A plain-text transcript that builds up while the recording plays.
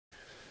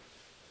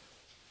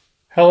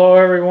Hello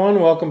everyone,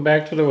 welcome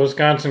back to the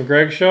Wisconsin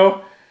Greg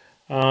Show.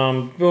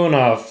 Doing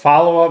a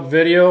follow-up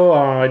video.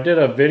 I did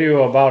a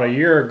video about a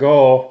year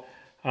ago.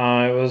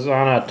 It was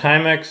on a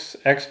Timex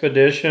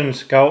EXPEDITION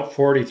SCOUT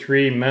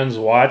 43 men's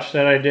watch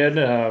that I did.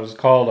 It was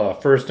called a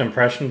first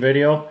impression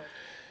video.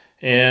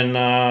 And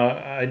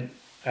I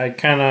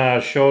kind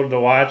of showed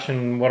the watch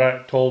and what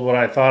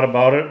I thought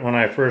about it when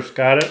I first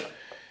got it.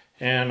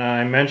 And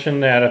I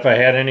mentioned that if I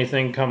had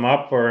anything come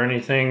up or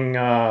anything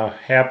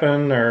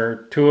happen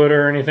or to it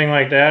or anything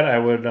like that, I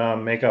would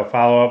make a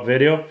follow-up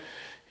video.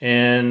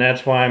 And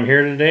that's why I'm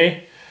here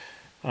today.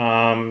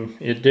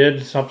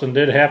 Something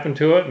did happen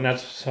to it, and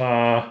that's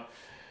why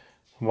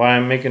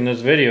I'm making this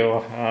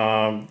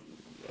video.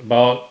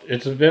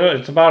 It's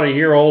about a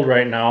year old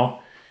right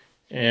now,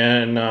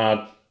 and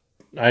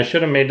I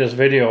should have made this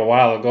video a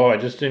while ago. I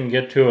just didn't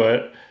get to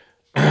it.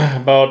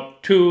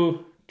 About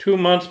two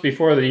months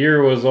before the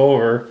year was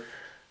over,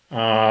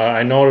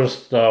 I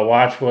noticed the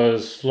watch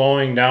was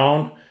slowing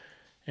down,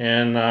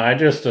 and I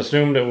just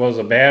assumed it was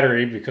a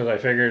battery because I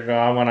figured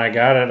when I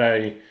got it,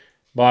 I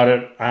bought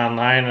it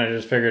online. I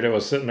just figured it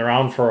was sitting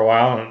around for a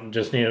while and it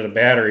just needed a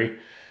battery.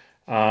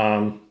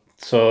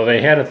 So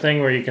they had a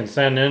thing where you can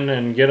send in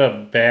and get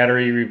a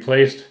battery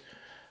replaced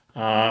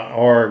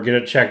or get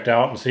it checked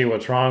out and see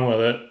what's wrong with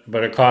it,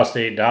 but it cost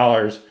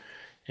 $8.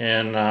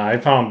 And I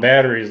found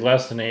batteries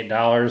less than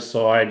 $8,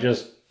 so I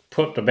just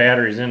put the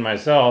batteries in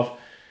myself,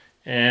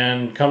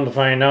 and come to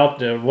find out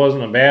that it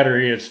wasn't a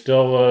battery. It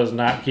still was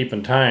not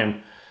keeping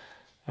time.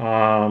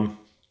 So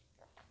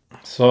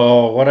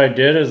what I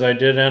did is I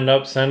did end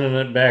up sending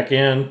it back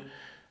in,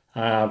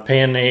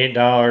 paying the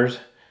 $8,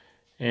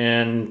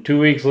 and 2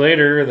 weeks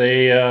later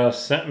they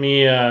sent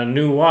me a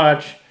new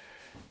watch.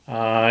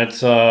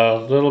 It's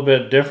a little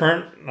bit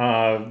different,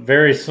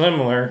 very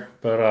similar,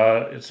 but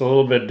it's a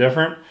little bit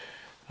different.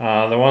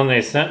 The one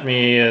they sent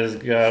me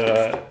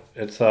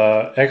it's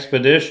a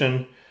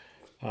Expedition,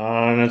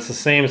 and it's the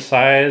same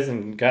size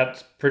and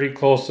got pretty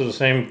close to the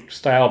same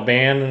style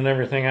band and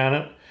everything on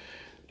it.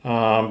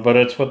 But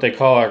it's what they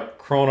call a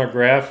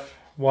chronograph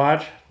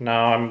watch.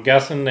 Now I'm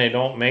guessing they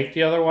don't make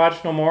the other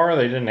watch no more.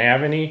 They didn't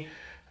have any.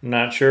 I'm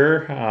not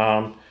sure.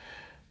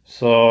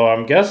 So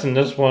I'm guessing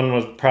this one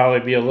would probably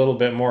be a little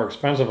bit more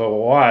expensive of a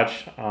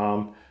watch.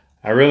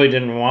 I really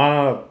didn't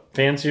want a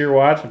fancier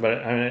watch,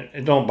 but I mean,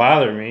 it don't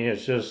bother me.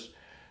 It's just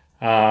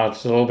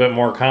it's a little bit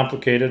more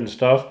complicated and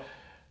stuff.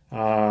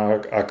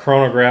 A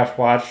chronograph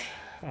watch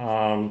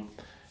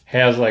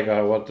has like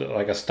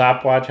a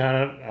stopwatch on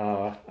it,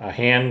 a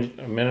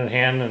minute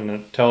hand, and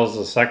it tells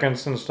the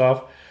seconds and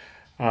stuff.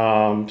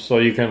 So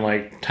you can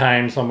like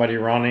time somebody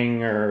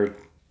running or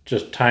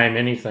just time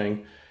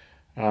anything.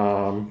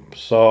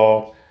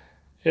 So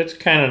it's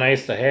kind of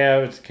nice to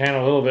have. It's kind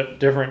of a little bit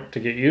different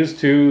to get used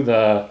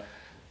to.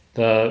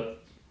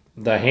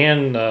 The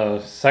hand,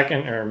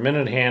 second or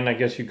minute hand, I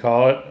guess you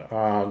call it,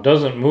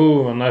 doesn't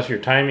move unless you're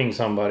timing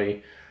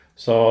somebody.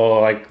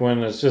 So like when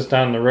it's just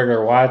on the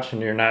regular watch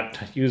and you're not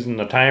using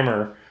the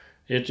timer,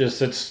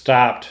 it's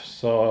stopped.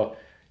 So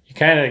it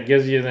kind of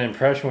gives you the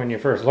impression when you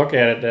first look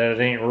at it that it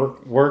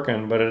ain't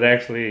working, but it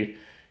actually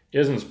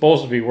isn't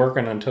supposed to be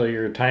working until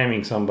you're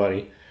timing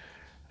somebody.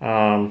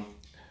 But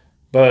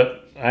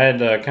I had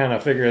to kind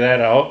of figure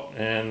that out,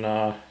 and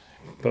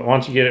but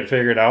once you get it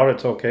figured out,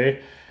 it's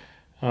okay.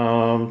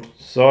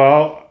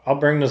 So I'll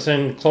bring this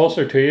in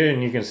closer to you,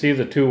 and you can see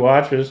the two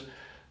watches.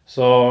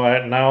 So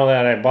now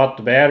that I bought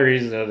the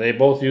batteries, they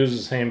both use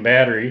the same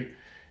battery,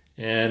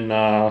 and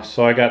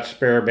so I got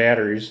spare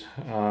batteries.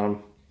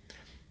 One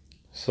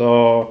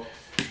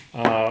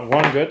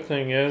good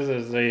thing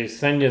is they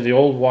send you the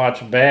old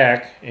watch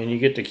back, and you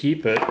get to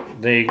keep it.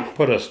 They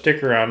put a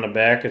sticker on the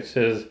back. It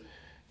says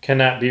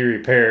cannot be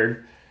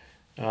repaired.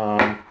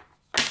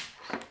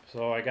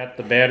 So I got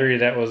the battery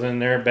that was in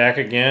there back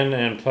again,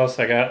 and plus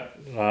I got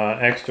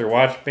extra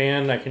watch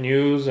band I can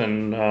use,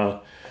 and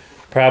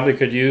probably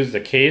could use the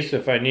case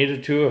if I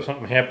needed to, if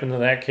something happened to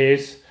that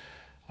case.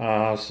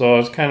 So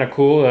it's kind of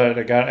cool that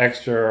I got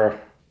extra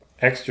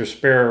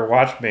spare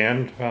watch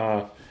band.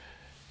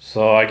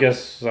 So I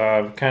guess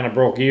kind of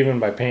broke even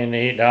by paying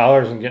the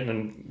 $8 and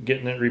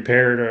getting it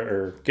repaired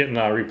or getting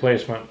a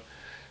replacement.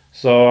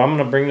 So I'm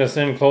gonna bring this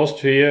in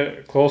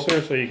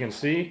closer so you can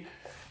see.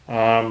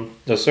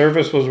 The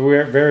service was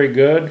very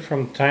good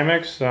from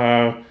Timex.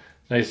 I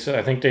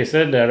think they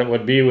said that it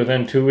would be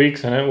within 2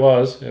 weeks, and it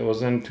was. It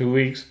was in 2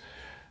 weeks.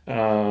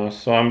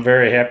 So I'm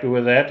very happy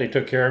with that. They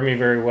took care of me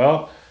very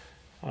well.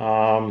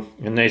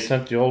 And they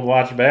sent the old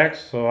watch back,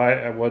 so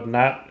I would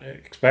not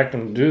expect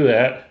them to do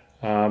that.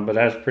 But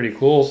that's pretty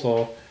cool.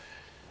 So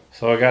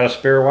I got a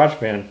spare watch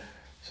band.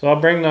 So I'll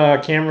bring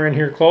the camera in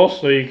here close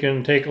so you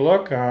can take a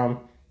look.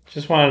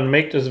 Just wanted to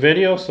make this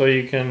video so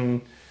you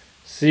can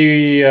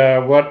see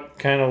what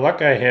kind of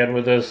luck I had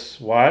with this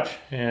watch,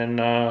 and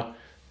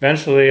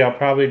eventually I'll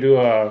probably do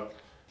a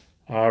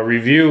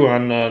review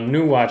on the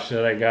new watch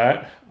that I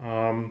got,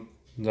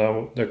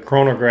 the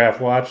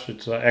chronograph watch.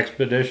 It's an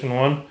Expedition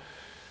one,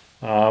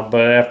 but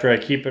after I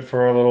keep it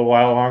for a little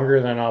while longer,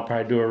 then I'll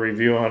probably do a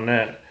review on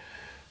that.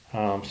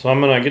 So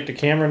I'm going to get the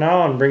camera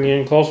now and bring you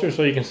in closer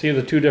so you can see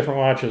the two different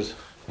watches.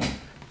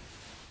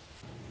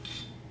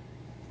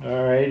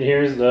 Alright,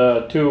 here's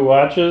the two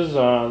watches.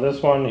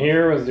 This one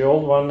here was the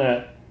old one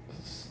that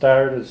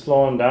started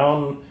slowing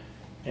down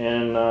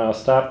and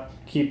stopped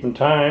keeping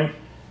time.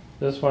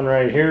 This one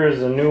right here is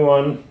the new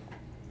one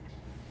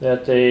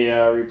that they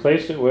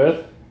replaced it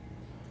with.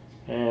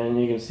 And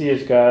you can see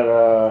it's got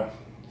a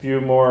few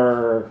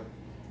more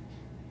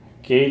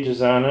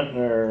gauges on it,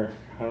 or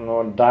I don't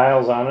know,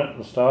 dials on it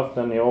and stuff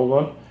than the old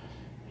one.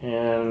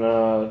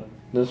 And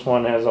this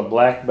one has a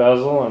black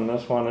bezel, and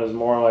this one is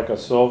more like a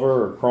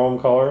silver or chrome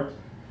color.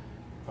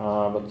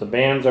 But the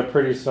bands are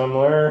pretty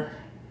similar.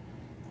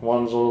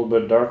 One's a little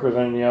bit darker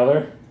than the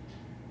other.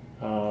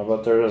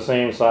 But they're the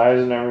same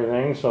size and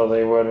everything, so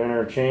they would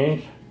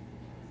interchange.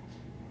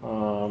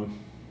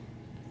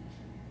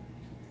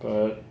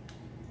 But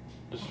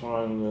just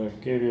wanted to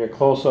give you a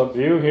close-up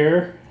view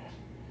here.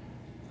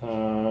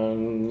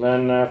 And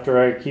then after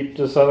I keep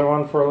this other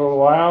one for a little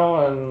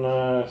while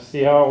and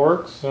see how it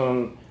works,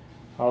 and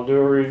I'll do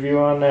a review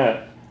on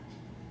that.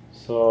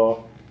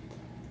 So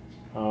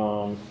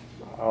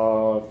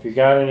if you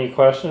got any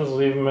questions,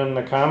 leave them in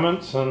the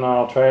comments and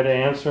I'll try to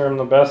answer them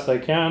the best I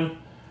can.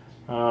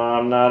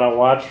 I'm not a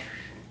watch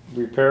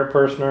repair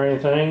person or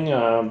anything,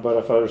 but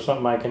if there's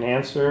something I can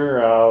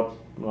answer, I'll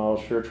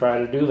sure try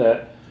to do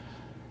that.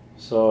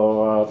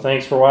 So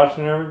thanks for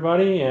watching,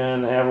 everybody,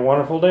 and have a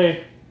wonderful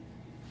day.